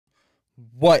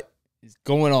What is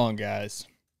going on, guys?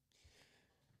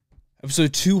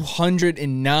 Episode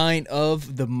 209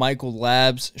 of the Michael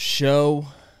Labs Show.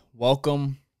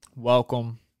 Welcome,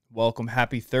 welcome, welcome.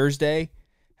 Happy Thursday,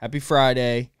 happy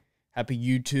Friday, happy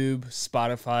YouTube,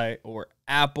 Spotify, or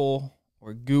Apple,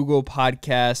 or Google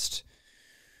Podcast,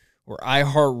 or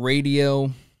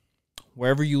iHeartRadio,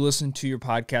 wherever you listen to your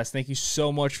podcast. Thank you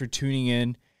so much for tuning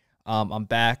in. I'm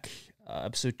back,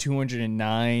 episode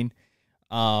 209.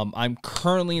 I'm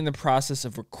currently in the process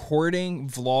of recording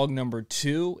vlog number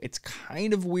 2. It's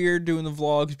kind of weird doing the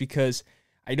vlogs because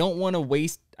I don't want to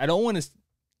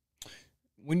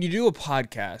when you do a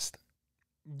podcast,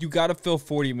 you got to fill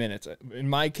 40 minutes. In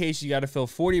my case, you got to fill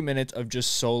 40 minutes of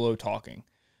just solo talking.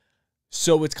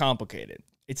 So it's complicated.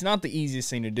 It's not the easiest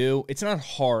thing to do. It's not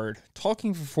hard.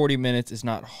 Talking for 40 minutes is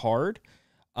not hard.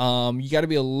 You got to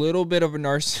be a little bit of a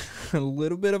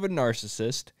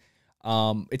narcissist.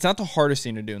 It's not the hardest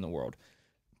thing to do in the world.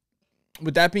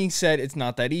 With that being said, it's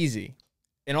not that easy.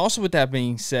 And also with that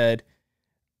being said,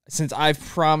 since I've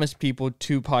promised people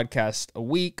 2 podcasts a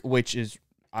week, which is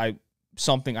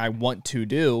something I want to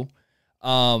do,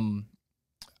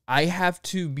 I have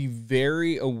to be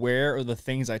very aware of the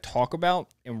things I talk about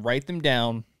and write them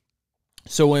down.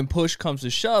 So when push comes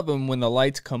to shove and when the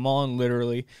lights come on,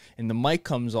 literally, and the mic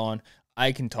comes on,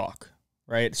 I can talk,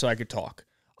 right? So I could talk.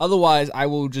 Otherwise, I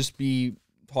will just be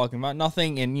talking about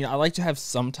nothing. And, I like to have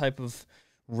some type of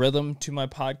rhythm to my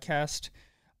podcast.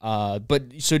 But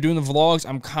so doing the vlogs,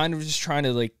 I'm kind of just trying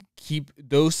to keep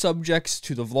those subjects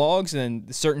to the vlogs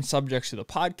and certain subjects to the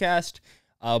podcast.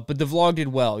 But the vlog did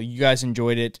well. You guys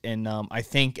enjoyed it. And I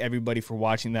thank everybody for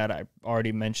watching that. I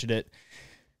already mentioned it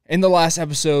in the last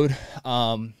episode.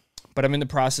 But I'm in the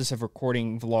process of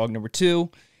recording vlog number 2.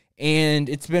 And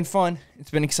it's been fun. It's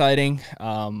been exciting.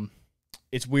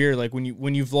 It's weird, when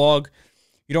you vlog,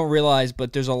 you don't realize,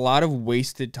 but there's a lot of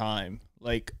wasted time,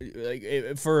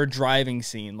 for a driving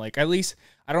scene. At least,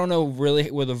 I don't know really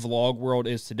where the vlog world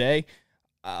is today.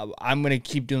 I'm going to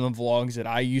keep doing the vlogs that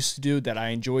I used to do, that I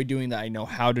enjoy doing, that I know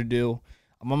how to do.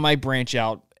 I might branch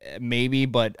out, maybe,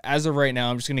 but as of right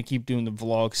now, I'm just going to keep doing the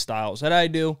vlog styles that I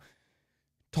do,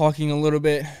 talking a little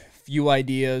bit, few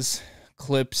ideas,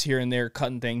 clips here and there,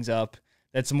 cutting things up.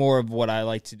 That's more of what I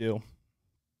like to do.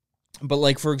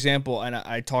 But for example, and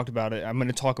I talked about it, I'm going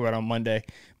to talk about it on Monday,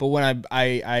 but when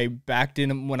I backed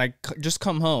in, when I just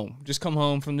come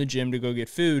home from the gym to go get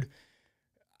food,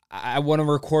 I want to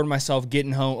record myself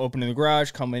getting home, opening the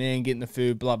garage, coming in, getting the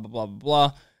food, blah, blah, blah, blah,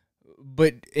 blah.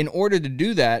 But in order to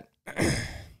do that,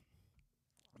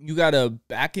 you got to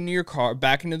back into your car,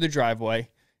 back into the driveway,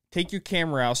 take your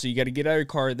camera out. So you got to get out of your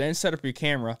car, then set up your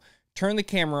camera, turn the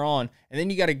camera on, and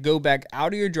then you got to go back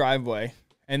out of your driveway,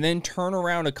 and then turn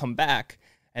around to come back,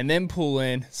 and then pull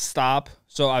in, stop.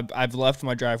 So I've left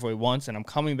my driveway once, and I'm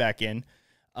coming back in.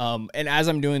 And as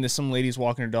I'm doing this, some lady's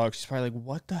walking her dog. She's probably like,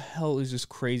 what the hell is this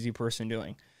crazy person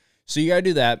doing? So you got to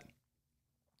do that.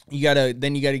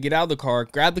 Then you got to get out of the car,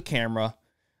 grab the camera.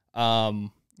 I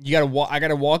got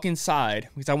to walk inside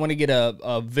because I want to get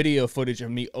a video footage of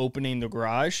me opening the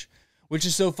garage, which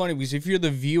is so funny because if you're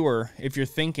the viewer, if you're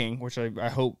thinking, which I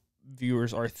hope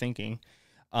viewers are thinking,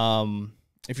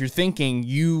 if you're thinking,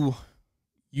 you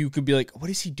could be like, what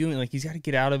is he doing? He's got to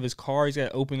get out of his car. He's got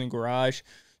to open the garage.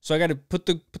 So I got to put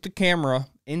the camera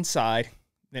inside.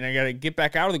 Then I got to get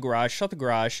back out of the garage, shut the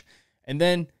garage, and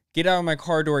then get out of my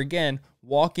car door again,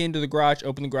 walk into the garage,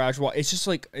 open the garage. It's just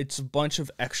it's a bunch of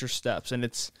extra steps. And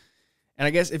I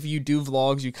guess if you do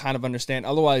vlogs, you kind of understand.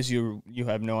 Otherwise, you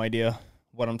have no idea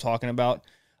what I'm talking about.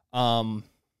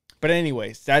 But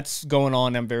anyways, that's going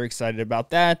on. I'm very excited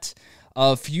about that.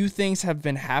 A few things have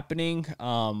been happening.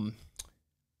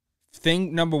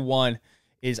 Thing number 1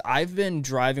 is I've been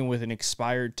driving with an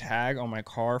expired tag on my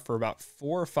car for about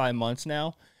 4 or 5 months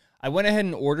now. I went ahead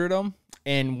and ordered them,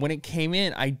 and when it came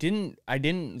in, I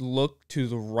didn't look to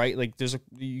the right.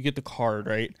 You get the card,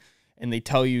 right? And they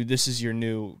tell you this is your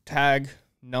new tag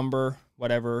number,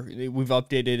 whatever. We've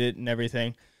updated it and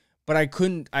everything. But I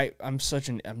couldn't. I'm such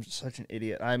an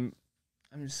idiot. I'm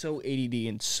so ADD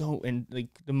and so in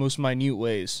the most minute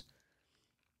ways.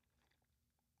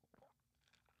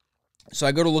 So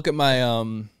I go to look at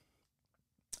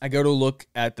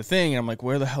the thing, and I'm like,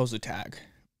 where the hell's the tag?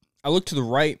 I look to the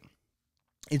right.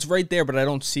 It's right there, but I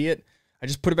don't see it. I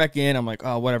just put it back in. I'm like,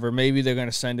 oh, whatever. Maybe they're going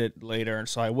to send it later. And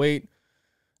so I wait,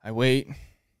 and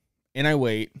I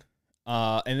wait.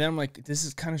 And then I'm like, this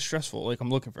is kind of stressful. I'm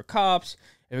looking for cops.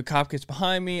 If a cop gets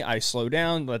behind me, I slow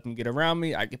down, let them get around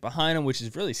me. I get behind them, which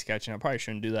is really sketchy. I probably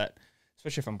shouldn't do that,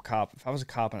 especially if I'm a cop. If I was a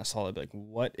cop and I saw it, I'd be like,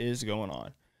 what is going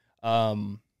on?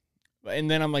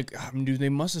 And then I'm like, dude, they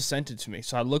must have sent it to me.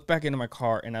 So I look back into my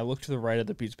car and I look to the right of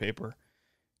the piece of paper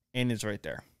and it's right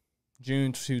there.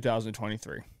 June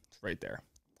 2023. It's right there.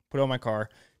 Put it on my car.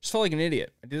 Just felt like an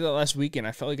idiot. I did that last weekend.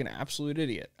 I felt like an absolute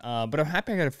idiot. But I'm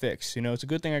happy I got it fixed. You know, it's a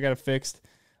good thing I got it fixed.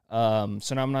 So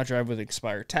now I'm not driving with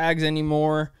expired tags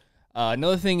anymore.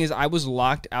 Another thing is I was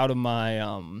locked out of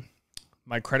my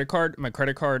my credit card. My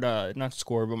credit card, not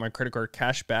score, but my credit card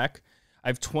cash back. I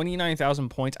have 29,000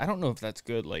 points. I don't know if that's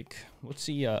good. Like, what's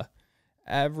the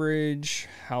average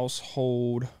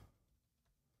household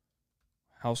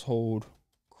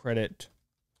credit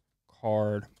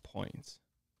card points?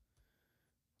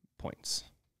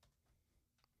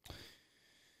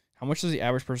 How much does the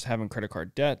average person have in credit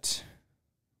card debt?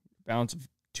 Balance of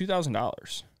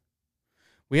 $2,000.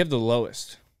 We have the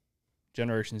lowest.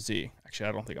 Generation Z. Actually,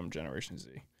 I don't think I'm Generation Z.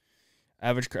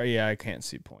 Average, yeah, I can't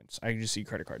see points. I can just see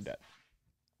credit card debt.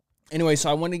 Anyway, so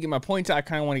I want to get my points. I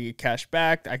kind of want to get cash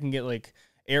back. I can get like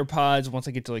AirPods once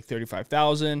I get to like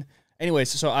 35,000.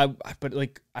 Anyways, so I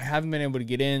haven't been able to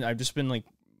get in. I've just been like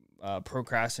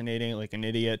procrastinating like an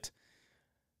idiot.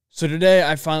 So today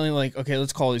I finally like, okay,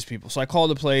 let's call these people. So I called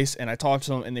the place and I talked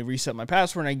to them and they reset my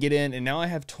password and I get in and now I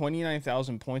have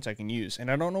 29,000 points I can use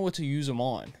and I don't know what to use them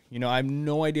on. You know, I have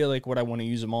no idea like what I want to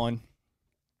use them on.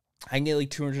 I can get like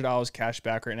 $200 cash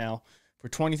back right now for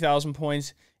 20,000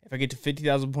 points. If I get to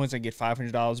 50,000 points, I get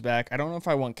 $500 back. I don't know if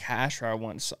I want cash or I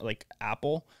want like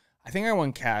Apple. I think I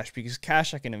want cash because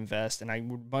cash I can invest and I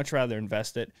would much rather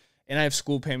invest it. And I have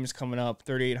school payments coming up,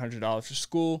 $3,800 for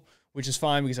school, which is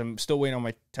fine because I'm still waiting on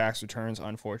my tax returns,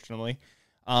 unfortunately.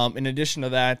 In addition to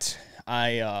that,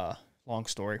 long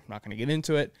story, I'm not going to get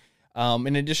into it.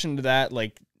 In addition to that,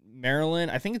 like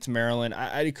Maryland, I think it's Maryland.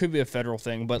 It could be a federal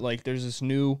thing, but like there's this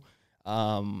new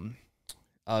grant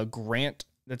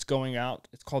that's going out.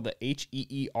 It's called the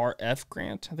HEERF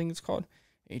grant. I think it's called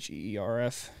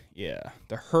HEERF. Yeah,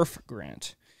 the HERF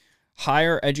grant,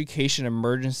 Higher Education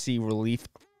Emergency Relief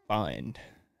Fund.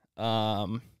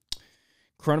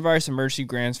 Coronavirus emergency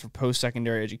grants for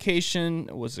post-secondary education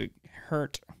was a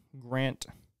HERT grant.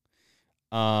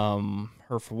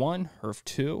 HERF 1, HERF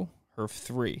 2, HERF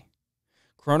 3.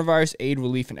 Coronavirus Aid,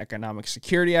 Relief, and Economic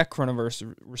Security Act,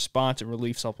 Coronavirus Response and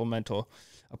Relief Supplemental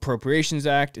Appropriations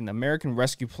Act, and the American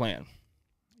Rescue Plan.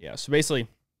 Yeah, so basically,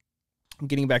 I'm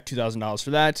getting back $2,000 for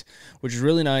that, which is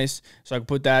really nice. So I can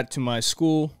put that to my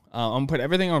school. I'm going to put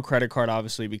everything on credit card,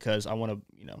 obviously, because I want to,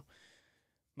 you know,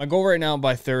 my goal right now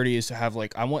by 30 is to have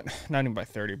like, not even by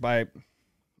 30,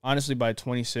 honestly by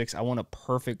 26, I want a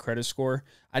perfect credit score.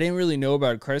 I didn't really know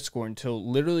about a credit score until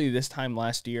literally this time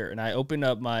last year. And I opened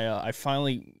up my, I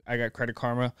got Credit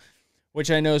Karma, which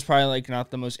I know is probably like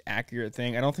not the most accurate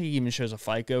thing. I don't think it even shows a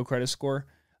FICO credit score.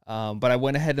 But I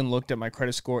went ahead and looked at my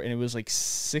credit score and it was like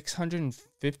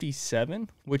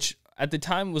 657, which at the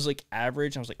time was like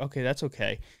average. I was like, okay, that's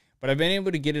okay. But I've been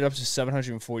able to get it up to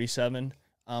 747.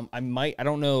 I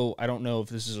don't know if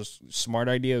this is a smart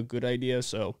idea, a good idea.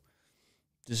 So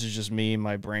this is just me and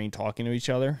my brain talking to each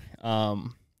other. I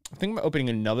think I'm opening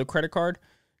another credit card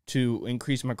to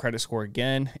increase my credit score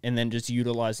again, and then just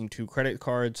utilizing 2 credit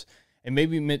cards and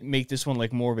maybe make this one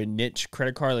like more of a niche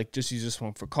credit card. Like just use this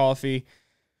one for coffee,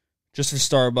 just for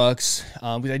Starbucks.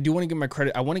 Because I do want to get my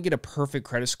credit. I want to get a perfect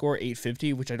credit score,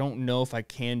 850, which I don't know if I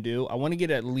can do. I want to get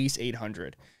at least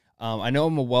 800. I know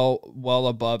I'm a well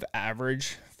above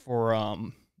average for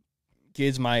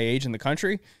kids my age in the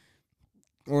country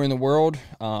or in the world.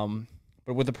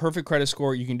 But with a perfect credit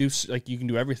score, you can do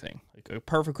everything. Like a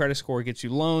perfect credit score gets you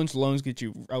loans get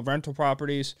you rental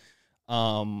properties,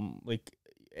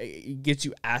 it gets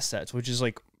you assets, which is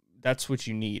like that's what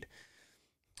you need.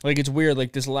 Like it's weird.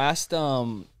 Like this last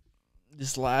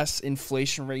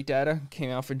inflation rate data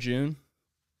came out for June.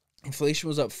 Inflation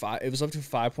was up to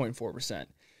 5.4%.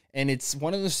 And it's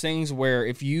one of those things where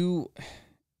if you,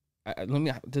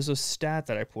 there's a stat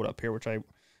that I pulled up here, which I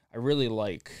really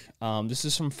like. This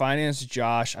is from Finance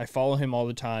Josh. I follow him all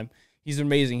the time. He's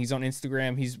amazing. He's on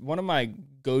Instagram. He's one of my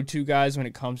go-to guys when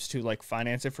it comes to like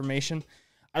finance information.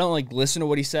 I don't like listen to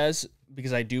what he says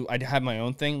because I have my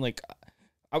own thing. Like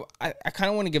I kind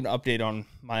of want to give an update on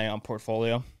my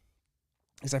portfolio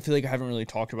because I feel like I haven't really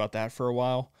talked about that for a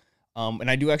while. And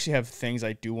I do actually have things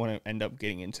I do want to end up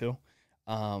getting into.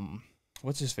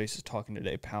 What's his face is talking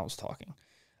today? Powell's talking.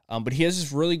 But he has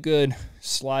this really good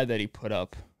slide that he put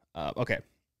up. Okay.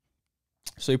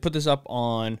 So he put this up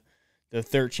on the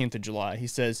 13th of July. He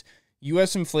says,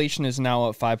 U.S. inflation is now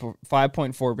at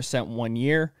 5.4% 1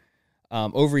 year,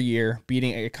 over year,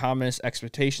 beating economists'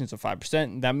 expectations of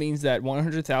 5%. That means that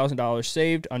 $100,000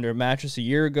 saved under a mattress a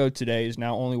year ago today is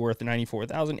now only worth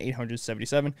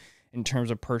 $94,877. in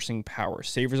terms of purchasing power.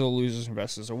 Savers are losers,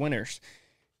 investors are winners.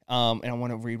 And I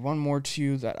want to read one more to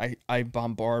you that I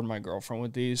bombard my girlfriend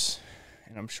with these,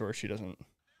 and I'm sure she doesn't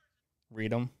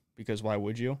read them because why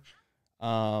would you?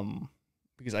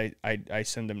 Because I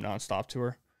send them nonstop to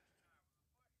her.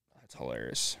 That's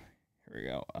hilarious. Here we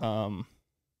go.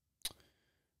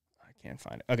 I can't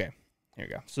find it. Okay, here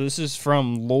we go. So this is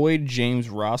from Lloyd James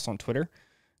Ross on Twitter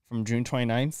from June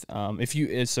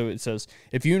 29th. So it says,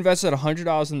 if you invested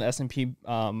 $100 in the S&P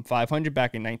 500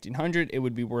 back in 1900, it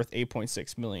would be worth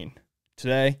 $8.6 million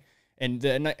today. And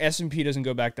the S&P doesn't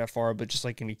go back that far, but just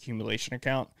like an accumulation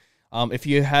account. If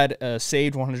you had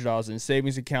saved $100 in a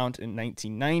savings account in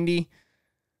 1990,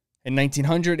 in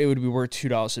 1900, it would be worth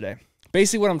 $2 today.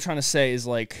 Basically, what I'm trying to say is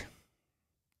like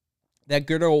that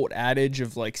good old adage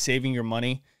of like saving your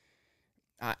money.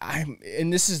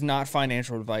 And this is not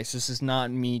financial advice. This is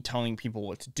not me telling people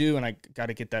what to do, and I got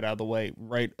to get that out of the way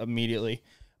right immediately.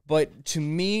 But to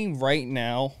me, right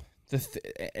now,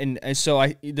 there's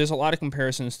a lot of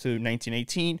comparisons to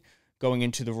 1918 going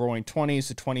into the roaring 20s.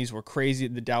 The 20s were crazy.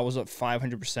 The Dow was up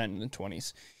 500% in the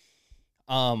 20s.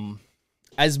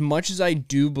 As much as I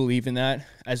do believe in that,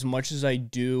 as much as I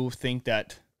do think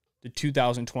that the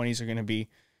 2020s are going to be,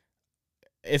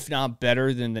 if not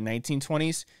better than the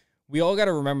 1920s, we all got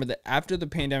to remember that after the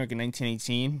pandemic in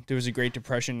 1918, there was a Great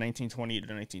Depression in 1920 to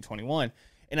 1921.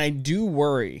 And I do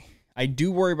worry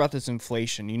about this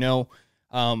inflation. You know,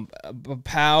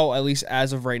 Powell, at least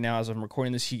as of right now, as I'm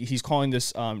recording this, he's calling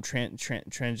this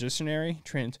transitionary.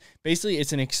 Basically,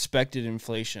 it's an expected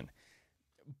inflation.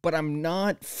 But I'm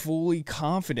not fully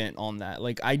confident on that.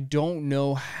 Like, I don't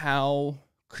know how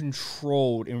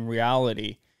controlled in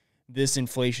reality this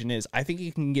inflation is. I think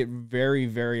it can get very,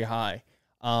 very high.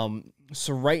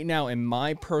 So right now, in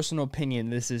my personal opinion,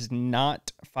 this is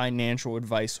not financial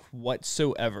advice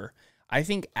whatsoever. I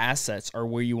think assets are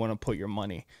where you want to put your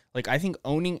money. Like, I think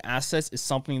owning assets is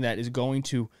something that is going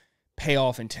to pay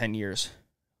off in 10 years.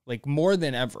 Like, more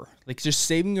than ever. Like, just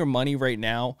saving your money right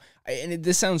now.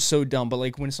 This sounds so dumb, but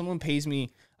like when someone pays me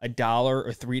 $1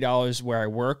 or $3 where I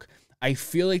work, I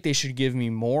feel like they should give me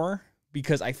more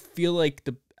because I feel like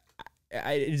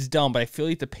it's dumb, but I feel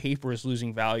like the paper is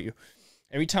losing value.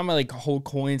 Every time I like hold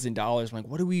coins and dollars, I'm like,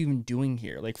 what are we even doing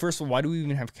here? Like, first of all, why do we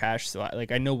even have cash? So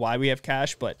I know why we have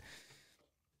cash, but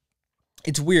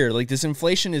it's weird. Like, this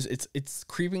inflation it's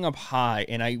creeping up high,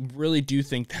 and I really do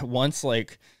think that once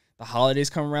like the holidays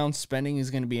come around, spending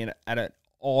is going to be at an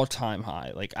all-time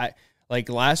high. Like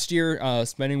last year,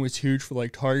 spending was huge for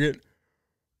like Target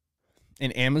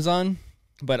and Amazon,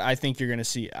 but I think you're going to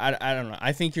see. I don't know.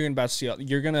 I think you're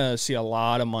going to see a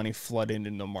lot of money flood into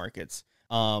the markets.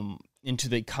 Into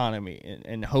the economy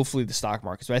and hopefully the stock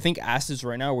market. So I think assets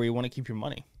right now where you want to keep your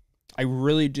money. I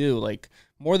really do, like,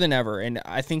 more than ever. And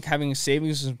I think having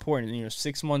savings is important. You know,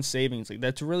 6 months savings, like,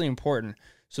 that's really important.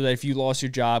 So that if you lost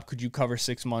your job, could you cover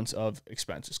 6 months of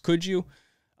expenses? Could you?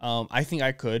 I think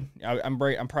I could. I'm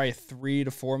probably 3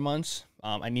 to 4 months.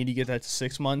 I need to get that to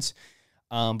 6 months.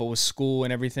 But with school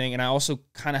and everything, and I also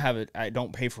kind of have it. I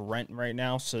don't pay for rent right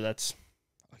now, so that's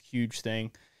a huge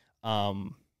thing.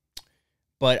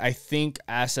 But I think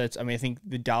assets. I mean, I think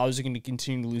the dollars are going to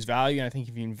continue to lose value, and I think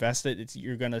if you invest it,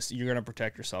 you're gonna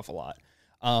protect yourself a lot.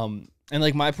 And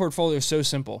like my portfolio is so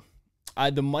simple.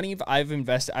 The money I've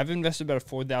invested about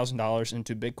 $4,000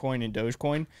 into Bitcoin and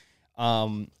Dogecoin.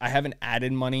 I haven't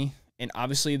added money, and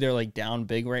obviously they're like down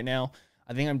big right now.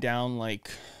 I think I'm down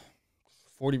like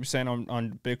 40%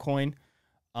 on Bitcoin,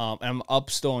 and I'm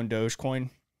up still on Dogecoin.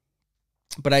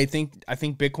 But I think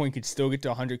Bitcoin could still get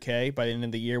to 100K by the end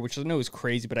of the year, which I know is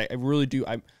crazy, but I really do.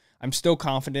 I'm still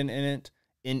confident in it,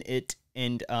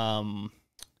 and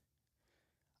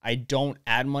I don't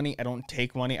add money. I don't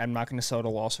take money. I'm not going to sell at a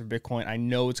loss for Bitcoin. I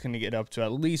know it's going to get up to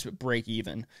at least break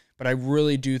even, but I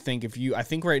really do think I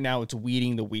think right now it's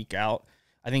weeding the weak out.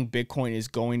 I think Bitcoin is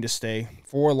going to stay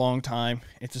for a long time.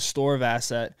 It's a store of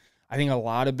asset. I think a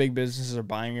lot of big businesses are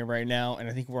buying it right now, and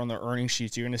I think we're on their earnings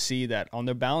sheets. You're going to see that on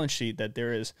their balance sheet that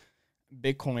there is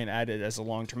Bitcoin added as a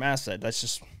long-term asset. That's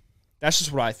just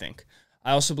what I think.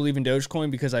 I also believe in Dogecoin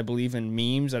because I believe in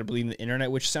memes. I believe in the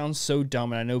internet, which sounds so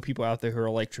dumb, and I know people out there who are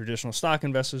like traditional stock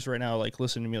investors right now, like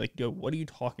listen to me like, yo, what are you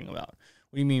talking about?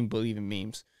 What do you mean believe in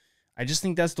memes? I just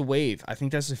think that's the wave. I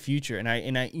think that's the future, and I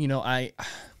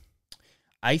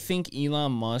think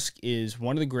Elon Musk is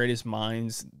one of the greatest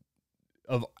minds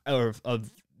of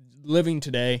living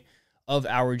today, of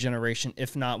our generation,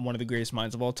 if not one of the greatest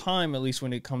minds of all time, at least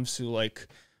when it comes to like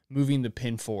moving the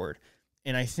pin forward.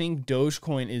 And I think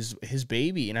Dogecoin is his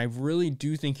baby, and I really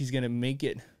do think he's going to make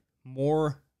it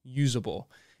more usable.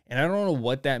 And I don't know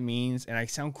what that means, and I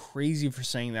sound crazy for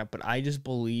saying that, but I just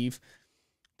believe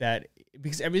that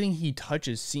because everything he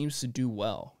touches seems to do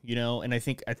well, you know? And I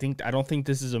don't think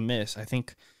this is a miss. I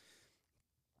think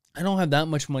I don't have that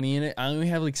much money in it. I only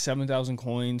have like 7,000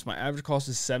 coins. My average cost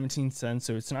is 17 cents,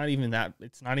 so it's not even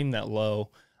that low.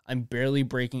 I'm barely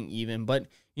breaking even, but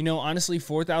you know, honestly,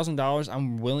 $4,000,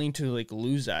 I'm willing to like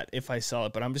lose that if I sell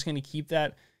it, but I'm just going to keep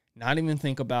that, not even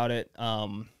think about it.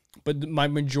 But my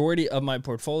majority of my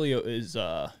portfolio is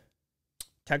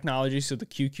technology, so the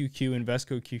QQQ,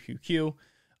 Invesco QQQ,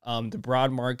 the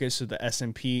broad market, so the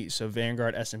S&P, so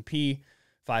Vanguard S&P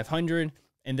 500,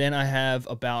 and then I have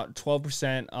about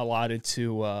 12% allotted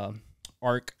to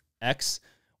ARC X,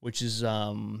 which is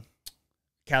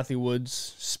Kathy Wood's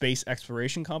space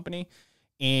exploration company,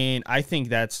 and I think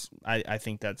that's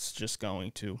just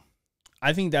going to,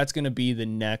 I think that's going to be the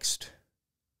next,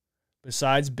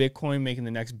 besides Bitcoin making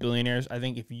the next billionaires. I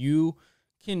think if you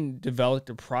can develop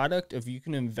a product, if you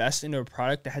can invest into a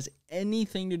product that has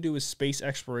anything to do with space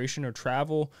exploration or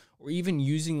travel, or even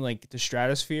using like the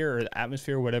stratosphere or the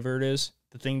atmosphere, whatever it is,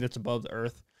 the thing that's above the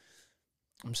earth.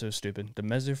 I'm so stupid. The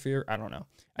mesosphere, I don't know.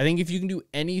 I think if you can do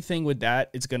anything with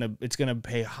that, it's gonna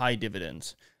pay high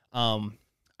dividends.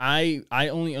 I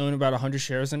only own about 100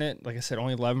 shares in it. Like I said,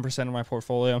 only 11% of my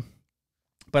portfolio.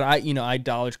 But I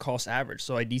dollar cost average,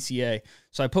 so I DCA.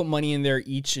 So I put money in there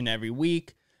each and every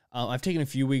week. I've taken a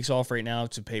few weeks off right now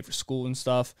to pay for school and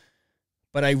stuff,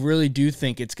 but I really do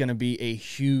think it's going to be a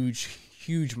huge,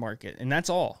 huge market, and that's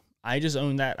all. I just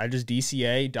own that. I just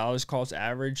DCA, dollars cost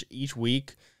average each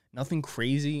week. Nothing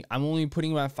crazy. I'm only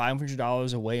putting about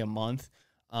 $500 away a month.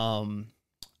 I'm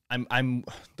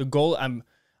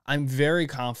very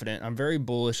confident. I'm very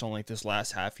bullish on like this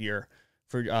last half year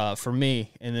for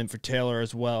me, and then for Taylor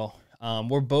as well.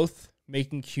 We're both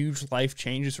making huge life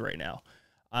changes right now.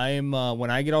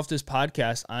 When I get off this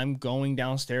podcast, I'm going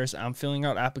downstairs. I'm filling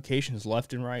out applications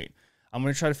left and right. I'm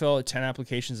going to try to fill out 10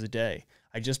 applications a day.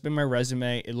 I just made my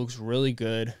resume. It looks really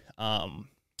good.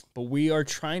 But we are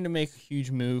trying to make a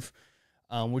huge move.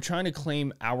 We're trying to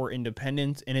claim our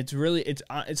independence, and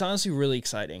it's honestly really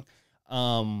exciting.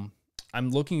 I'm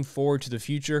looking forward to the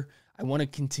future. I want to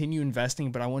continue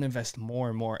investing, but I want to invest more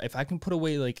and more. If I can put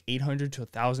away like $800 to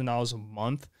 $1,000 a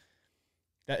month,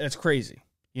 that's crazy.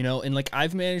 You know, and like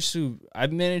I've managed to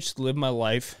live my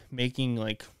life making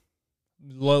like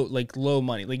low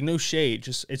money, like no shade,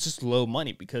 it's just low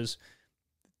money because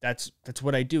that's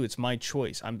what I do. It's my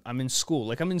choice. I'm in school.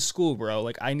 Like I'm in school, bro.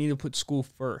 Like I need to put school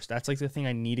first. That's like the thing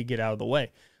I need to get out of the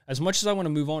way. As much as I want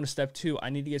to move on to step 2, I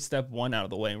need to get step 1 out of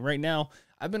the way. And right now,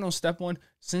 I've been on step 1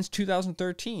 since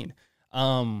 2013.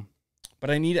 But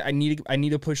I need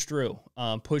to push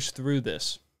through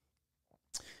this.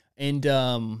 And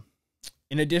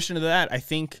in addition to that, I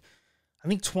think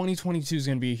 2022 is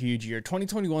going to be a huge year.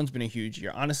 2021's been a huge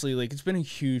year. Honestly, like it's been a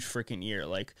huge freaking year.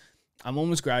 Like I'm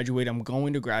almost graduated. I'm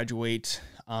going to graduate.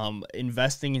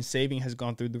 Investing and saving has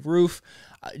gone through the roof.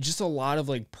 Just a lot of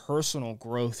like personal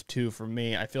growth too for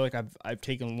me. I feel like I've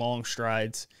taken long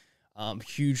strides,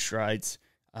 huge strides.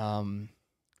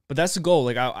 But that's the goal.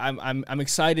 Like I'm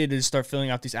excited to start filling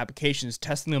out these applications,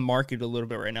 testing the market a little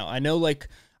bit right now. I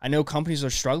know companies are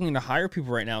struggling to hire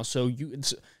people right now. So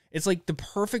it's like the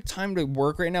perfect time to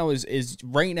work right now is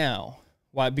right now.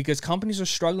 Why? Because companies are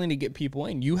struggling to get people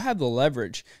in. You have the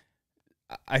leverage.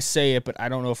 I say it, but I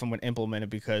don't know if I'm going to implement it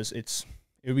because it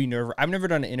would be nerve. I've never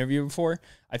done an interview before.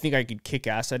 I think I could kick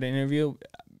ass at an interview.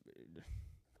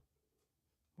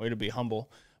 Way to be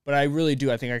humble. But I really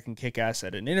do. I think I can kick ass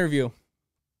at an interview.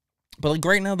 But like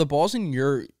right now, the ball's in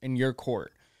your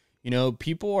court. You know,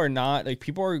 people are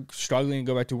struggling to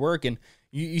go back to work, and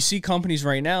you see companies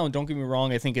right now. And don't get me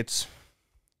wrong, I think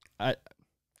I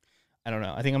don't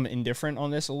know. I think I'm indifferent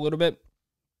on this a little bit.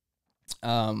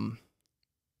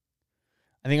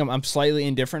 I think I'm slightly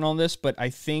indifferent on this, but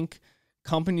I think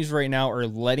companies right now are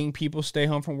letting people stay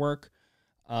home from work.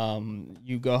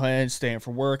 You go ahead and stay in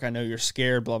from work. I know you're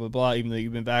scared, blah, blah, blah, even though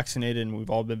you've been vaccinated and we've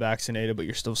all been vaccinated, but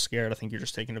you're still scared. I think you're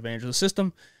just taking advantage of the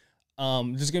system.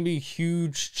 There's going to be a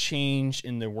huge change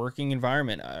in the working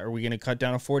environment. Are we going to cut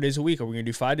down to 4 days a week? Are we going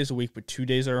to do 5 days a week, but 2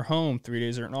 days are home, 3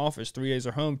 days are in office, 3 days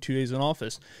are home, 2 days in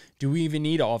office? Do we even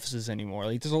need offices anymore?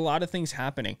 Like, there's a lot of things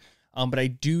happening. But I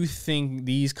do think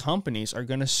these companies are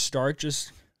going to start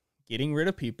just getting rid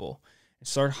of people and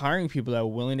start hiring people that are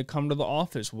willing to come to the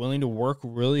office, willing to work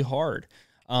really hard.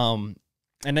 And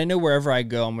I know wherever I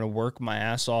go, I'm going to work my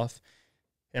ass off.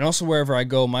 And also wherever I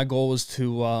go, my goal is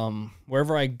to,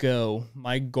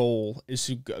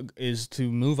 is to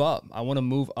move up. I want to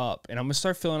move up, and I'm going to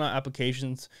start filling out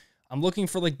applications. I'm looking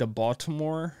for like the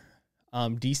Baltimore,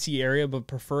 DC area, but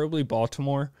preferably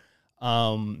Baltimore.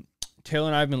 Taylor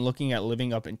and I have been looking at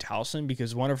living up in Towson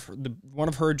because one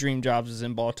of her dream jobs is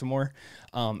in Baltimore,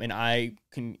 there's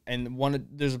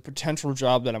a potential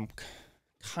job that I'm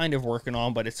kind of working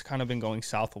on, but it's kind of been going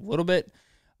south a little bit,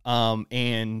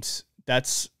 and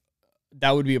that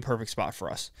would be a perfect spot for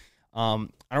us. I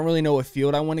don't really know what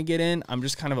field I want to get in. I'm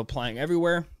just kind of applying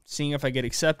everywhere, seeing if I get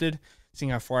accepted,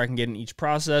 seeing how far I can get in each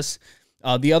process.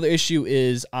 The other issue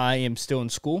is I am still in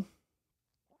school.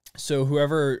 So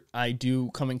whoever I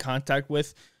do come in contact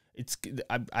with,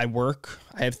 I work.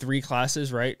 I have 3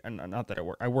 classes, right? And not that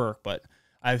I work, but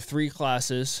I have 3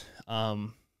 classes,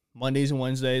 Mondays and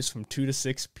Wednesdays from 2 to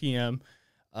 6 p.m.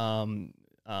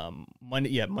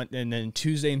 Monday, and then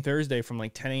Tuesday and Thursday from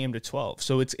like 10 a.m. to 12.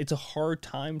 So it's a hard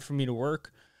time for me to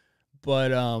work.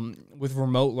 But with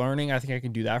remote learning, I think I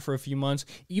can do that for a few months.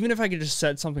 Even if I could just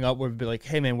set something up where it'd be like,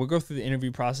 hey man, we'll go through the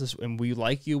interview process and we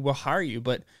like you, we'll hire you.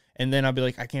 And then I'll be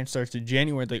like, I can't start to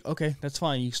January. Like, okay, that's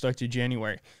fine. You start to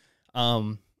January.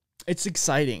 It's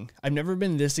exciting. I've never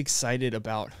been this excited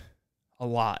about a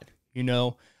lot. You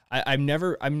know, I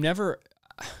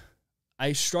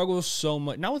struggle so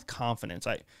much, not with confidence.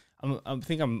 I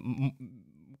think I'm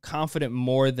confident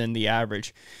more than the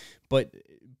average, but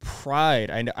pride.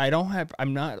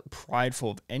 I'm not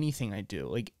prideful of anything I do.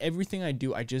 Like everything I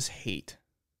do, I just hate.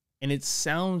 And it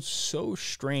sounds so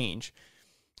strange.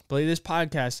 But this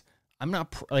podcast,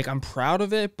 I'm proud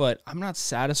of it, but I'm not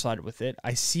satisfied with it.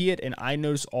 I see it and I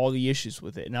notice all the issues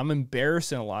with it. And I'm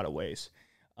embarrassed in a lot of ways.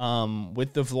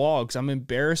 With the vlogs, I'm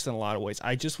embarrassed in a lot of ways.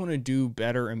 I just want to do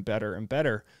better and better and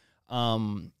better.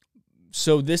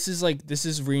 So this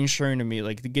is reassuring to me.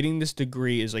 Like getting this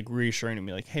degree is like reassuring to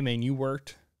me. Like, hey man, you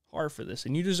worked hard for this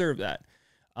and you deserve that.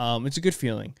 It's a good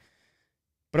feeling.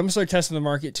 But I'm going to start testing the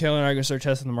market. Taylor and I are going to start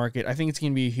testing the market. I think it's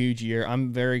going to be a huge year.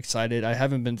 I'm very excited. I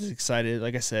haven't been this excited,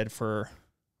 like I said, for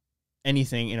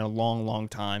anything in a long, long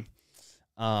time.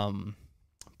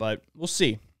 But we'll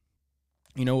see.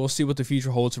 You know, we'll see what the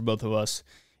future holds for both of us.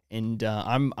 And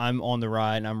I'm on the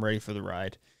ride, and I'm ready for the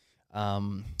ride.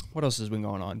 What else has been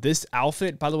going on? This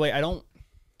outfit, by the way,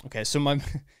 okay, so one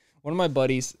of my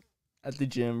buddies at the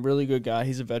gym, really good guy.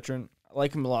 He's a veteran. I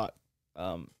like him a lot.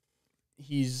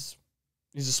 He's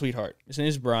a sweetheart. His name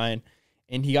is Brian,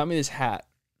 and he got me this hat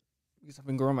because I've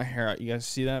been growing my hair out. You guys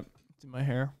see that? It's in my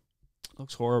hair. It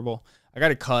looks horrible. I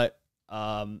got it cut.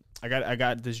 I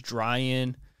got this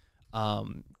dry-in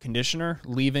conditioner,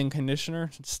 leave-in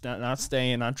conditioner. It's not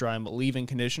staying, not drying, but leave-in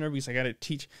conditioner because I got to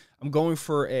teach. I'm going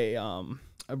for a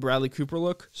Bradley Cooper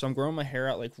look, so I'm growing my hair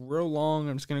out like real long.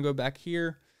 I'm just gonna go back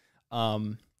here,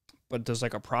 but there's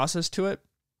like a process to it.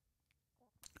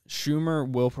 Schumer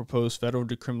will propose federal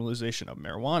decriminalization of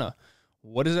marijuana.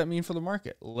 What does that mean for the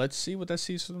market? Let's see what that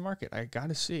sees for the market. I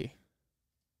gotta see.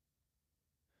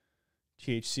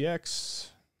 THCX.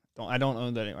 I don't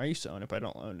own that anymore. I used to own it, but I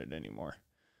don't own it anymore.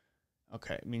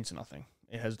 Okay, it means nothing.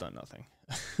 It has done nothing.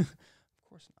 Of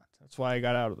course not. That's why I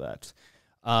got out of that.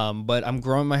 But I'm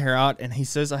growing my hair out, and he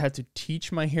says I have to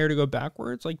teach my hair to go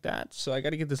backwards like that. So I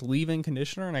got to get this leave-in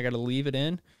conditioner, and I got to leave it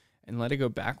in and let it go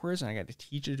backwards, and I got to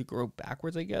teach it to grow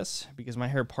backwards, I guess, because my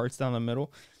hair parts down the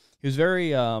middle. He was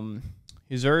very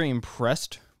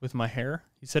impressed with my hair.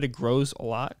 He said it grows a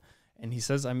lot, and he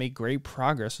says I make great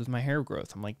progress with my hair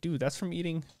growth. I'm like, dude, that's from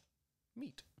eating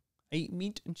meat. I eat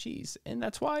meat and cheese, and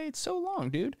that's why it's so long,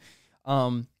 dude.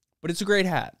 But it's a great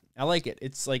hat. I like it.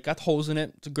 It's like got holes in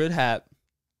it. It's a good hat,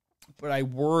 but I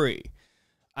worry.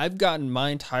 I've gotten my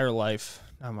entire life,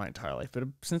 not my entire life, but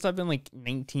since I've been like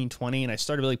 19, 20, and I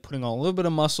started really putting on a little bit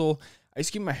of muscle, I used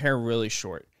to keep my hair really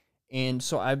short. And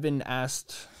so I've been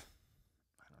asked,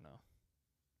 I don't know,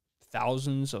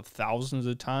 thousands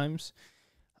of times,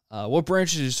 what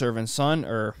branch did you serve in, son?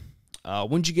 Or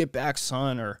when did you get back,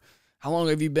 son? Or how long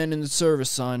have you been in the service,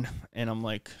 son? And I'm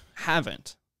like,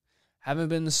 haven't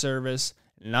been in the service,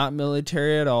 not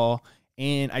military at all.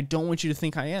 And I don't want you to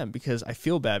think I am, because I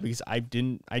feel bad because I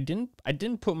didn't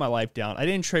put my life down. I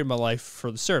didn't trade my life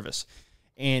for the service.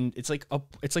 And it's like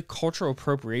cultural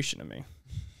appropriation to me.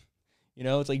 You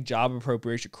know, it's like job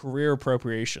appropriation, career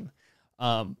appropriation.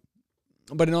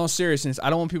 But in all seriousness, I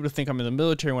don't want people to think I'm in the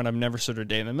military when I've never served a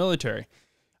day in the military.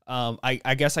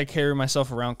 I guess I carry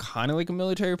myself around kind of like a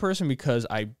military person because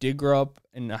I did grow up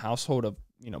in a household of,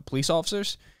 police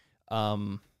officers.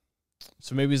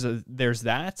 So maybe there's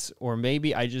that, or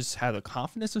maybe I just have the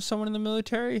confidence of someone in the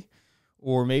military,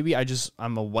 or maybe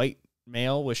I'm a white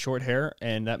male with short hair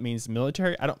and that means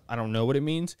military. I don't know what it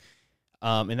means.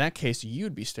 In that case,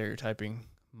 you'd be stereotyping,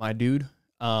 my dude.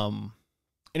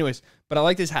 Anyways, but I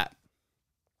like this hat.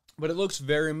 but it looks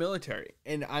very military.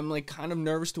 And I'm like kind of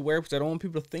nervous to wear it because I don't want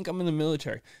people to think I'm in the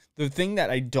military. The thing that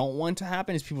I don't want to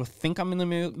happen is people think I'm in the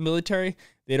military.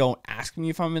 They don't ask me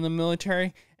if I'm in the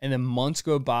military. And then months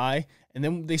go by and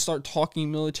then they start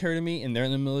talking military to me and they're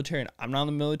in the military and I'm not in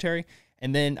the military.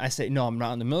 And then I say, no, I'm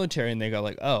not in the military. And they go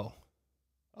like, oh,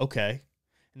 okay.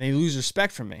 And they lose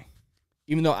respect for me.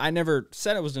 Even though I never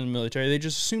said I was in the military, they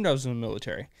just assumed I was in the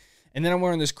military. And then I'm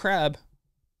wearing this crab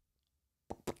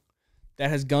that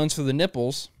has guns for the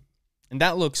nipples. And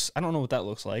that looks, I don't know what that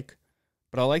looks like,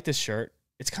 but I like this shirt.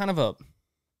 It's kind of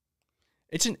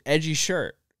it's an edgy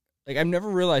shirt. Like, I've never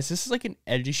realized this is like an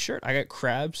edgy shirt. I got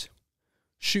crabs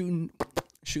shooting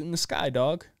the sky,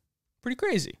 dog. Pretty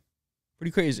crazy.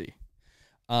 Pretty crazy.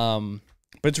 But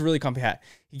it's a really comfy hat.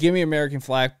 He gave me an American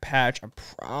flag patch. I'm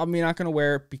probably not going to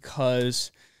wear it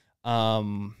because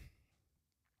then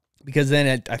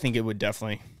I think it would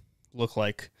definitely look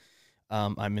like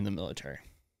I'm in the military.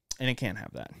 And I can't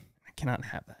have that. I cannot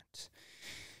have that.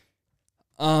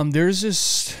 There's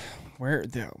this,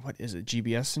 what is it?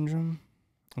 GBS syndrome?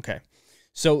 Okay.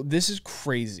 So this is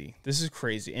crazy. This is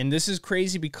crazy. And this is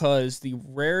crazy because the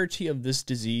rarity of this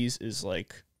disease is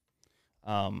like,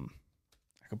 I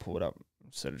could pull it up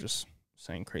instead of just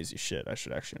saying crazy shit. I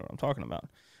should actually know what I'm talking about.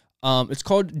 It's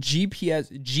called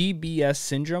GBS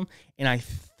syndrome, and I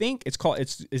think it's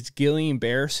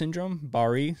Guillain-Barré syndrome,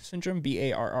 Barré syndrome,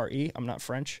 Barre. I'm not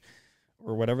French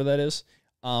or whatever that is,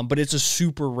 but it's a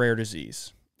super rare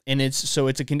disease, and it's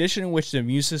a condition in which the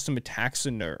immune system attacks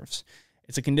the nerves.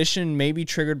 It's a condition maybe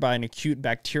triggered by an acute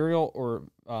bacterial or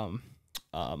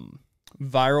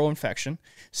viral infection.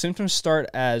 Symptoms start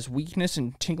as weakness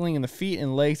and tingling in the feet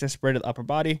and legs that spread to the upper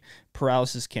body.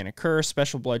 Paralysis can occur.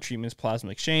 Special blood treatments,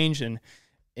 plasma exchange, and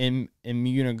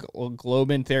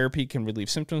immunoglobulin therapy can relieve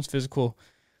symptoms. Physical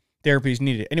therapy is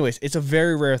needed. Anyways, it's a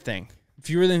very rare thing.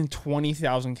 Fewer than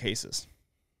 20,000 cases.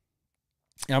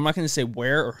 And I'm not going to say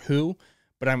where or who,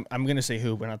 but I'm going to say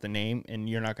who, but not the name, and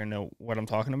you're not going to know what I'm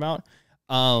talking about.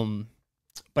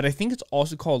 But I think it's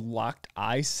also called locked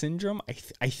eye syndrome. I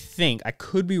think. I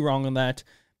could be wrong on that.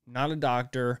 Not a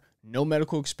doctor. No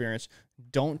medical experience.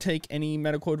 Don't take any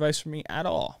medical advice from me at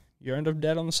all. You end up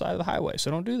dead on the side of the highway,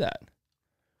 so don't do that.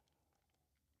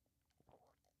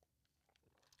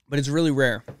 But it's really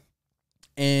rare.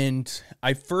 And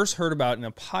I first heard about it in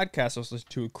a podcast I was listening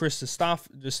to with Chris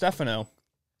DiStefano,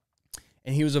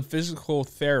 and he was a physical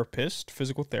therapist.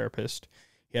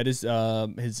 He had his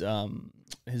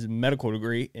medical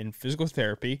degree in physical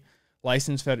therapy,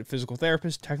 licensed physical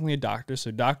therapist, technically a doctor.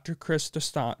 So Dr. Chris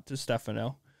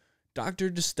DiStefano, Dr.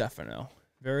 DiStefano,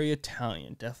 very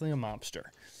Italian, definitely a mobster.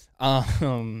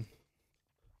 Gotta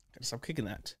stop kicking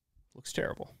that. Looks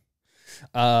terrible.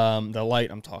 The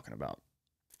light I'm talking about.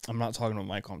 I'm not talking about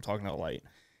Michael. I'm talking about light.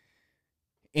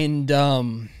 And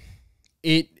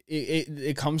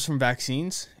it comes from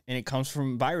vaccines and it comes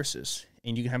from viruses.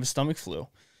 And you can have a stomach flu.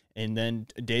 And then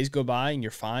days go by and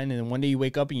you're fine. And then one day you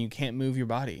wake up and you can't move your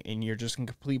body and you're just in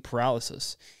complete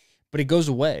paralysis. But it goes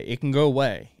away. It can go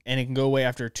away. And it can go away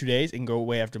after 2 days. It can go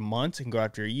away after months. It can go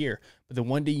after a year. But then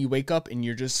one day you wake up and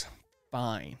you're just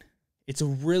fine. It's a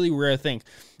really rare thing.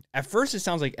 At first it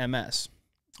sounds like MS,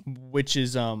 which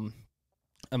is a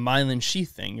myelin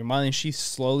sheath thing. Your myelin sheath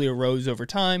slowly erodes over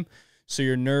time. So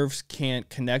your nerves can't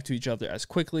connect to each other as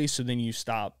quickly. So then you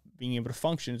stop being able to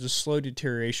function. It's a slow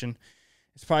deterioration.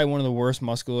 It's probably one of the worst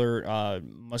muscular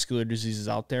diseases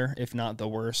out there, if not the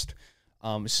worst.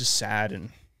 It's just sad and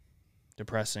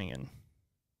depressing, and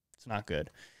it's not good.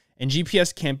 And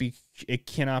GPS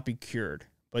cannot be cured,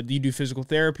 but you do physical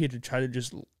therapy to try to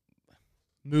just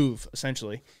move,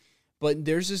 essentially. But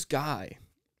there's this guy.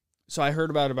 So I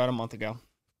heard about it about a month ago.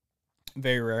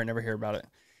 Very rare. I never hear about it.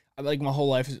 Like my whole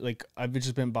life, I've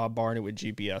just been bombarded with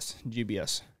GBS.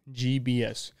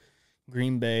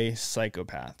 Green Bay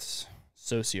psychopaths.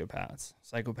 Sociopaths.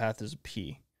 Psychopath is a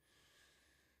P.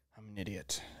 I'm an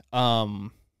idiot.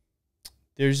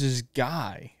 There's this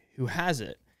guy who has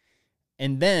it.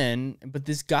 But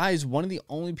this guy is one of the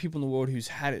only people in the world who's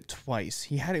had it twice.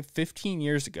 He had it 15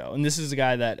 years ago. And this is a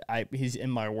guy that he's in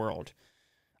my world.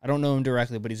 I don't know him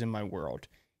directly, but he's in my world.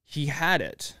 He had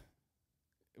it.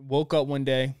 Woke up one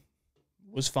day.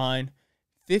 Was fine.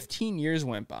 15 years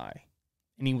went by.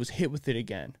 And he was hit with it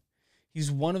again. He's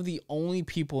one of the only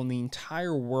people in the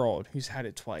entire world who's had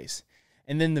it twice.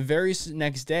 And then the very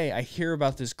next day, I hear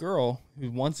about this girl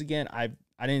who, once again, I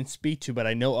didn't speak to, but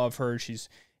I know of her. She's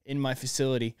in my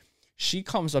facility. She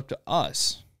comes up to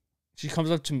us. She comes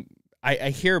up to, I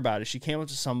hear about it. She came up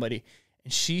to somebody,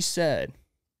 and she said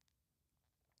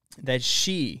that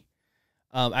she,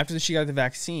 after she got the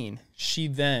vaccine, she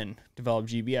then developed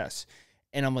GBS.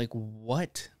 And I'm like,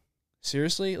 what?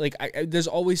 Seriously? Like, there's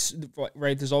always,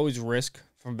 right, there's always risk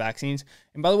from vaccines.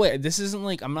 And by the way, this isn't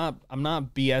like, I'm not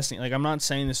BSing. Like, I'm not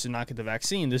saying this to not get the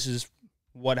vaccine. This is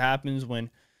what happens when,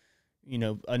 you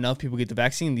know, enough people get the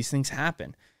vaccine. These things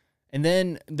happen. And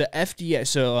then the FDA,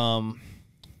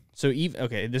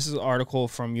 okay, this is an article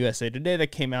from USA Today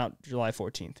that came out July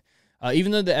 14th.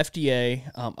 Even though the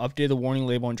FDA updated the warning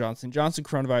label on Johnson & Johnson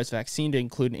coronavirus vaccine to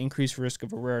include an increased risk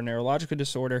of a rare neurological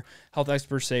disorder, health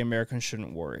experts say Americans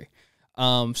shouldn't worry.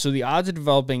 So the odds of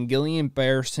developing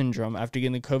Guillain-Barré syndrome after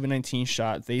getting the COVID-19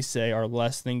 shot, they say, are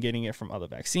less than getting it from other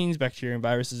vaccines, bacteria, and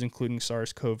viruses, including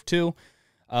SARS-CoV-2,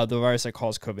 the virus that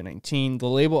caused COVID-19. The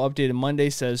label updated Monday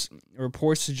says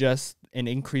reports suggest an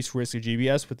increased risk of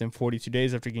GBS within 42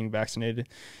 days after getting vaccinated.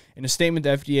 In a statement,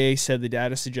 the FDA said the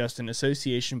data suggests an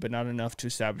association, but not enough to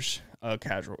establish a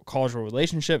causal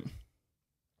relationship.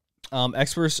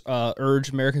 Experts urge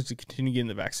Americans to continue getting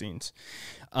the vaccines.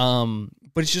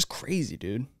 But it's just crazy,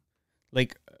 dude.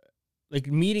 Like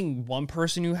meeting one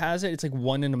person who has it, it's like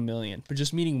 1 in a million. But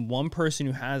just meeting one person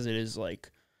who has it is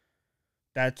like,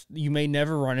 that you may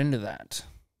never run into that.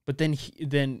 But then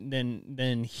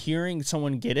hearing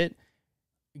someone get it,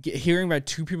 hearing about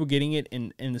 2 people getting it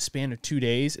in the span of 2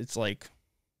 days, it's like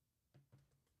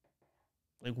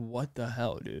what the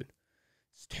hell, dude?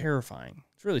 It's terrifying.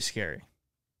 It's really scary.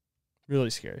 Really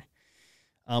scary.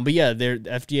 But yeah, the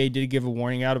FDA did give a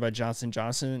warning out about Johnson &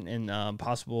 Johnson and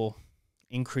possible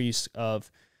increase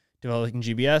of developing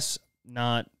GBS.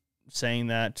 Not saying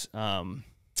that.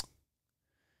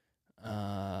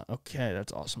 Okay,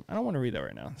 that's awesome. I don't want to read that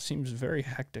right now. It seems very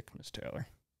hectic, Miss Taylor.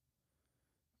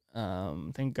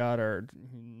 Thank God our...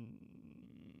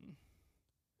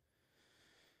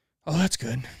 Oh, that's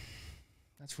good.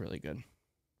 That's really good.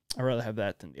 I'd rather have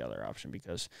that than the other option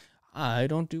because I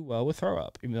don't do well with throw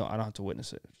up, even though I don't have to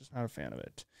witness it. Just not a fan of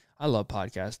it. I love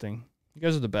podcasting. You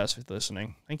guys are the best for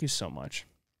listening. Thank you so much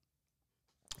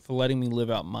for letting me live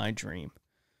out my dream.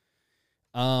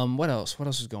 What else? What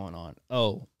else is going on?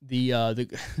 Oh,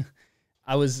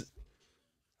 I was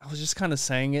just kind of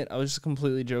saying it. I was just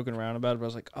completely joking around about it. But I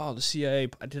was like, oh, the CIA.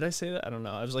 Did I say that? I don't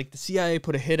know. I was like, the CIA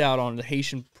put a hit out on the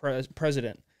Haitian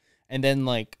president. And then,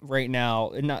 like, right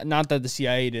now, not that the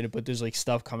CIA did it, but there's, like,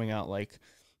 stuff coming out, like,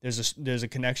 there's a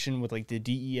connection with, like, the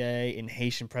DEA and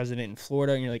Haitian president in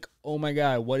Florida, and you're like, oh, my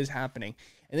God, what is happening?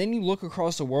 And then you look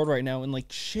across the world right now, and,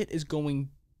 like, shit is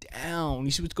going down.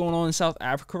 You see what's going on in South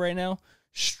Africa right now?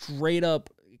 Straight up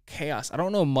chaos. I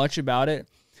don't know much about it.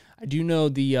 I do know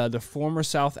the former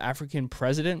South African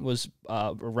president was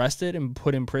arrested and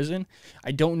put in prison.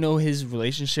 I don't know his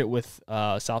relationship with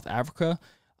South Africa.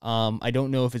 I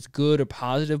don't know if it's good or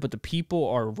positive, but the people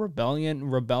are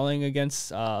rebelling against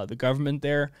the government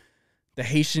there. The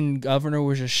Haitian governor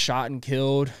was just shot and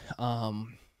killed.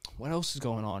 What else is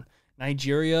going on?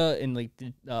 Nigeria and like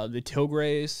the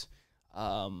Tigrays.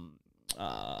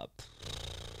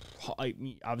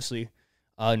 Obviously,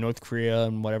 North Korea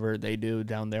and whatever they do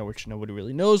down there, which nobody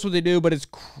really knows what they do, but it's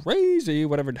crazy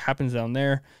whatever happens down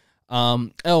there.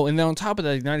 And then on top of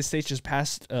that, the United States just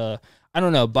passed, I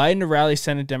don't know, Biden to rally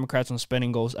Senate Democrats on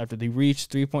spending goals after they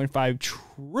reached $3.5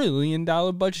 trillion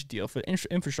budget deal for the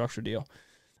infrastructure deal.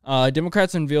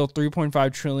 Democrats unveiled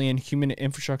 $3.5 trillion human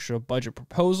infrastructure budget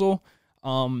proposal.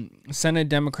 Senate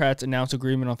Democrats announced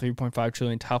agreement on $3.5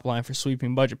 trillion top line for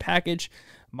sweeping budget package.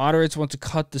 Moderates want to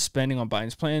cut the spending on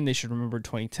Biden's plan. They should remember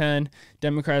 2010.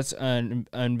 Democrats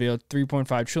unveiled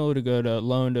 $3.5 trillion to go to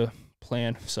loan to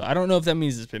plan. So I don't know if that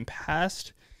means it's been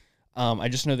passed. I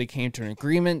just know they came to an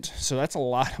agreement. So that's a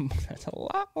lot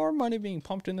more money being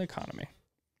pumped in the economy,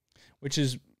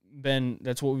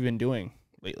 that's what we've been doing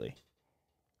lately.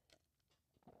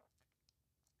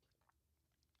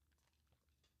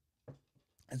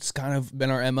 It's kind of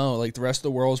been our MO. Like the rest of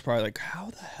the world is probably like, how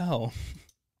the hell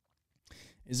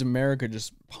is America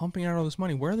just pumping out all this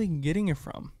money? Where are they getting it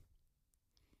from?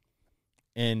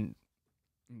 And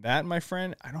that, my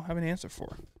friend, I don't have an answer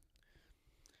for.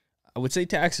 I would say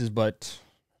taxes, but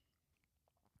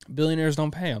billionaires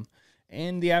don't pay them.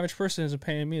 And the average person isn't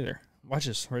paying them either. Watch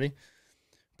this. Ready?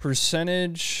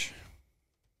 Percentage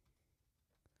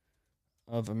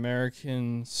of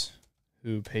Americans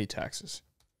who pay taxes.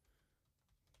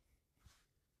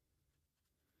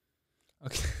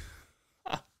 Okay.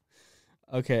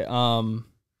 Okay,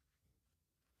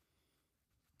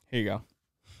 here you go.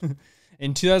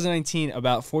 In 2019,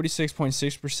 about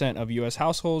 46.6% of U.S.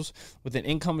 households with an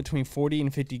income between $40,000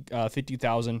 and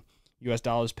 $50,000 U.S.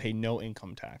 dollars pay no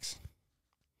income tax.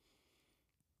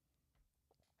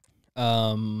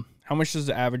 How much does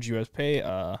the average U.S. pay?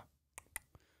 The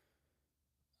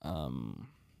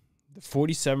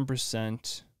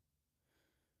 47%.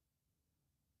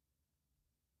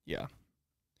 Yeah.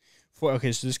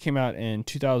 Okay, so this came out in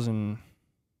 2000.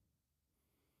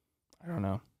 I don't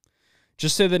know.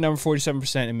 Just say the number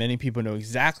 47%, and many people know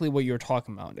exactly what you're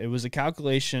talking about. It was a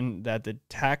calculation that the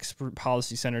Tax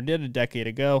Policy Center did a decade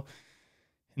ago,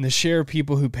 and the share of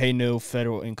people who pay no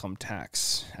federal income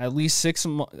tax. At least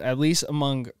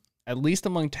among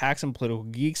tax and political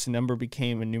geeks, the number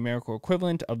became a numerical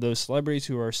equivalent of those celebrities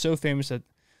who are so famous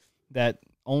that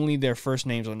only their first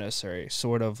names are necessary,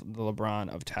 sort of the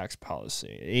LeBron of tax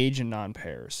policy. Age and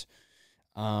non-payers.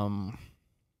 I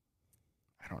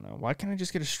don't know. Why can't I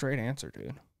just get a straight answer,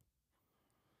 dude?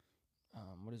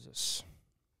 What is this?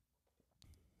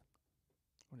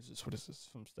 What is this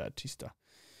from Statista?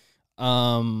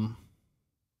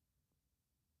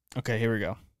 Okay, here we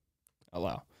go.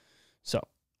 Allow. So,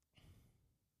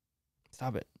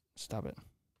 stop it.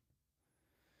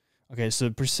 Okay, so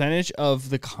the percentage of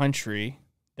the country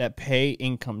that pay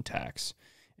income tax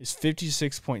is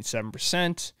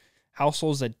 56.7%.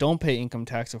 Households that don't pay income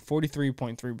tax are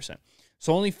 43.3%.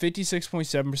 So only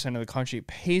 56.7% of the country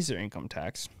pays their income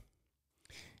tax.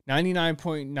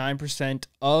 99.9%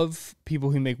 of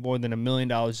people who make more than $1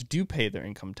 million do pay their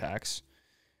income tax.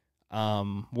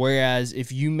 Whereas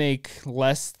if you make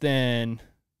less than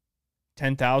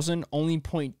 10,000, only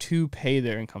 0.2 pay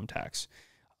their income tax.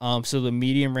 So the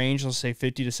median range, let's say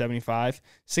 50 to 75,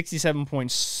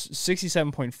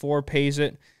 67.4 pays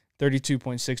it,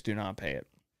 32.6 do not pay it.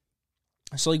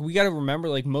 So, like, we got to remember,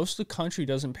 like, most of the country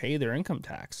doesn't pay their income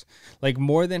tax. Like,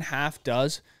 more than half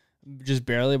does, just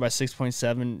barely, by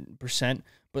 6.7%.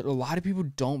 But a lot of people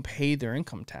don't pay their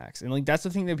income tax. And, like, that's the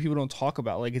thing that people don't talk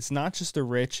about. Like, it's not just the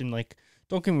rich. And, like,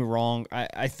 don't get me wrong.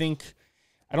 I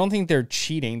don't think they're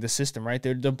cheating the system, right?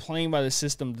 They're playing by the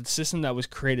system that was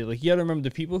created. Like, you got to remember,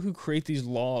 the people who create these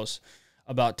laws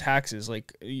about taxes,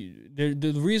 like,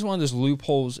 the reason why there's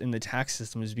loopholes in the tax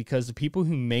system is because the people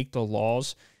who make the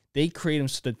laws, they create them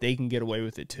so that they can get away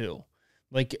with it too.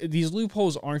 Like, these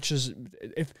loopholes aren't just,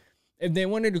 if they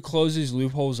wanted to close these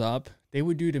loopholes up, they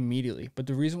would do it immediately. But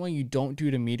the reason why you don't do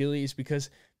it immediately is because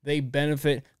they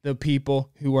benefit the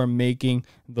people who are making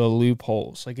the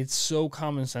loopholes. Like, it's so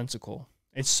commonsensical.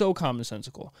 It's so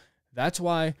commonsensical. That's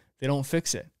why they don't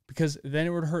fix it, because then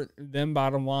it would hurt their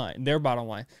bottom line.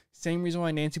 Same reason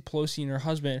why Nancy Pelosi and her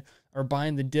husband are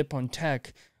buying the dip on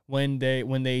tech when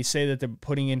they say that they're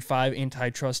putting in 5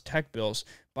 antitrust tech bills,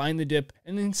 buying the dip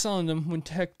and then selling them when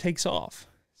tech takes off.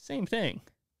 Same thing.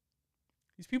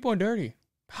 These people are dirty.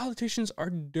 Politicians are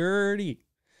dirty.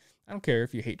 I don't care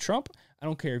if you hate Trump. I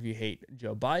don't care if you hate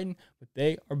Joe Biden, but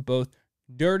they are both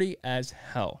dirty as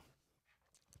hell.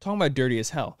 Talking about dirty as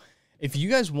hell. If you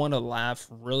guys want to laugh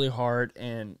really hard,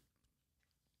 and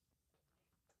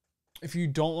if you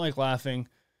don't like laughing,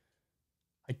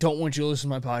 I don't want you to listen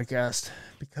to my podcast,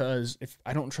 because if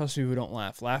I don't trust people who don't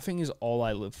laugh. Laughing is all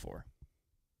I live for.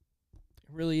 It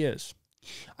really is.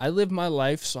 I live my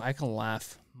life so I can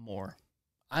laugh more.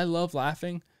 I love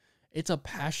laughing. It's a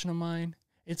passion of mine.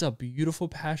 It's a beautiful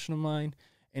passion of mine,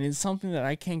 and it's something that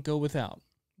I can't go without.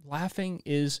 Laughing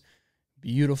is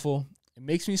beautiful. It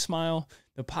makes me smile.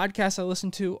 The podcasts I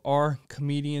listen to are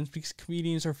comedians, because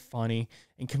comedians are funny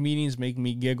and comedians make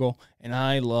me giggle, and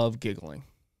I love giggling.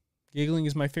 Giggling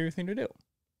is my favorite thing to do.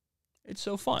 It's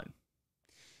so fun.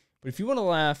 But if you want to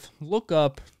laugh, look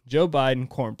up Joe Biden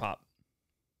corn pop.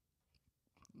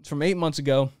 It's from 8 months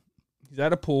ago. He's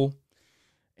at a pool,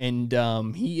 and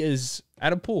he is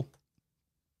at a pool,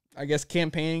 I guess,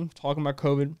 campaigning, talking about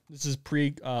COVID. This is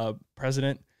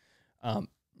pre-president.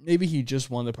 Maybe he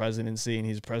just won the presidency and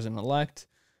he's president-elect.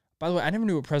 By the way, I never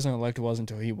knew what president-elect was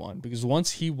until he won, because once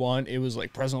he won, it was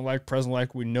like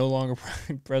president-elect, we no longer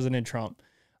President Trump.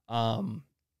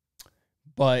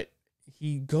 But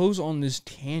he goes on this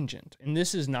tangent, and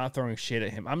this is not throwing shade at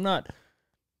him.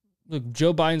 Look,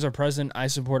 Joe Biden's our president. I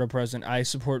support our president. I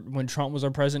support when Trump was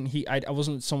our president. I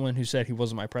wasn't someone who said he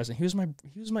wasn't my president.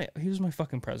 He was my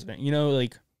fucking president. You know,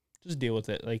 like, just deal with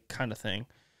it, like, kind of thing.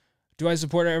 Do I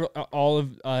support all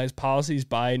of his policies,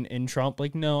 Biden and Trump?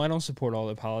 Like, no, I don't support all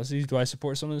the policies. Do I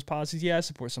support some of his policies? Yeah, I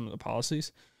support some of the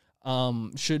policies.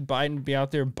 Should Biden be out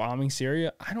there bombing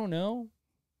Syria? I don't know.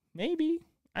 Maybe.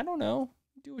 I don't know.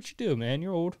 Do what you do, man.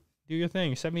 You're old. Do your thing.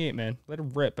 You're 78, man. Let it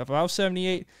rip. If I was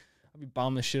 78, I'd be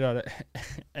bombing the shit out of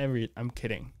I'm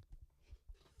kidding.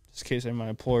 Just in case any of my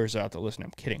employers are out there listening,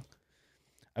 I'm kidding.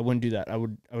 I wouldn't do that. I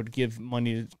would give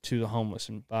money to the homeless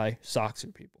and buy socks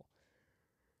for people.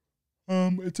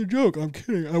 It's a joke. I'm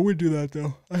kidding. I would do that,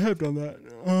 though. I have done that.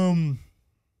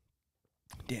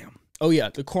 Damn. Oh, yeah,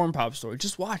 the corn pop story.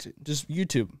 Just watch it. Just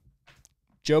YouTube.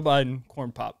 Joe Biden,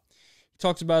 corn pop. He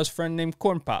talks about his friend named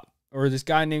Corn Pop. or this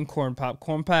guy named Corn Pop.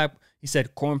 Corn Pop, he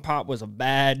said Corn Pop was a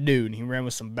bad dude, and he ran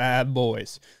with some bad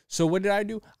boys. So what did I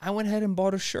do? I went ahead and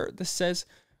bought a shirt that says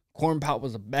Corn Pop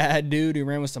was a bad dude, he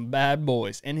ran with some bad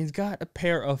boys. And he's got a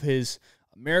pair of his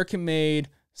American-made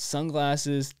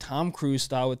sunglasses, Tom Cruise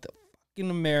style, with the fucking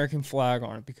American flag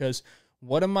on it. Because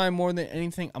what am I more than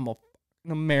anything? I'm a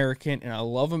fucking American, and I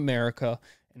love America.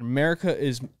 And America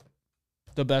is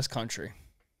the best country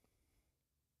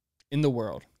in the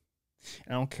world.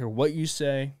 And I don't care what you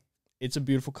say. It's a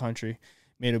beautiful country,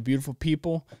 made of beautiful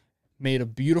people, made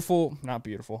of beautiful, not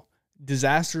beautiful,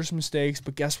 disastrous mistakes.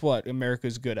 But guess what? America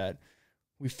is good at.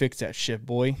 We fix that shit,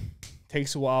 boy.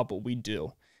 Takes a while, but we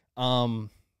do. But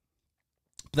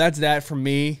that's that for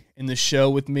me in the show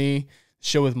with me.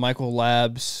 Show with Michael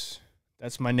Labs.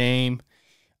 That's my name.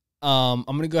 I'm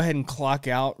going to go ahead and clock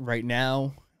out right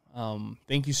now.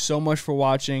 Thank you so much for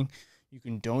watching. You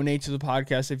can donate to the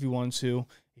podcast if you want to.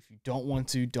 If you don't want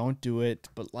to, don't do it.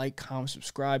 But like, comment,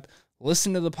 subscribe.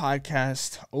 Listen to the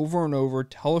podcast over and over.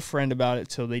 Tell a friend about it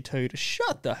till they tell you to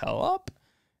shut the hell up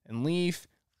and leave.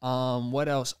 What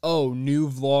else? Oh, new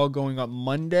vlog going up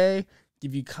Monday.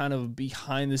 Give you kind of a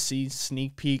behind the scenes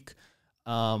sneak peek.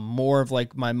 More of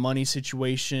like my money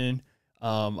situation.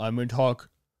 I'm going to talk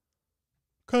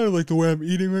kind of like the way I'm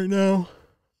eating right now.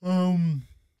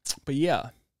 But yeah,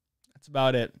 that's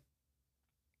about it.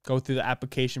 Go through the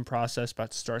application process. About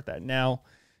to start that now.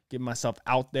 Get myself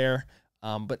out there.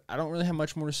 But I don't really have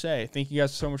much more to say. Thank you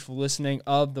guys so much for listening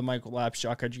of the Michael Labs Show.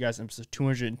 I'll catch you guys in episode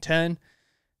 210.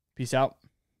 Peace out.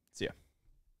 See ya.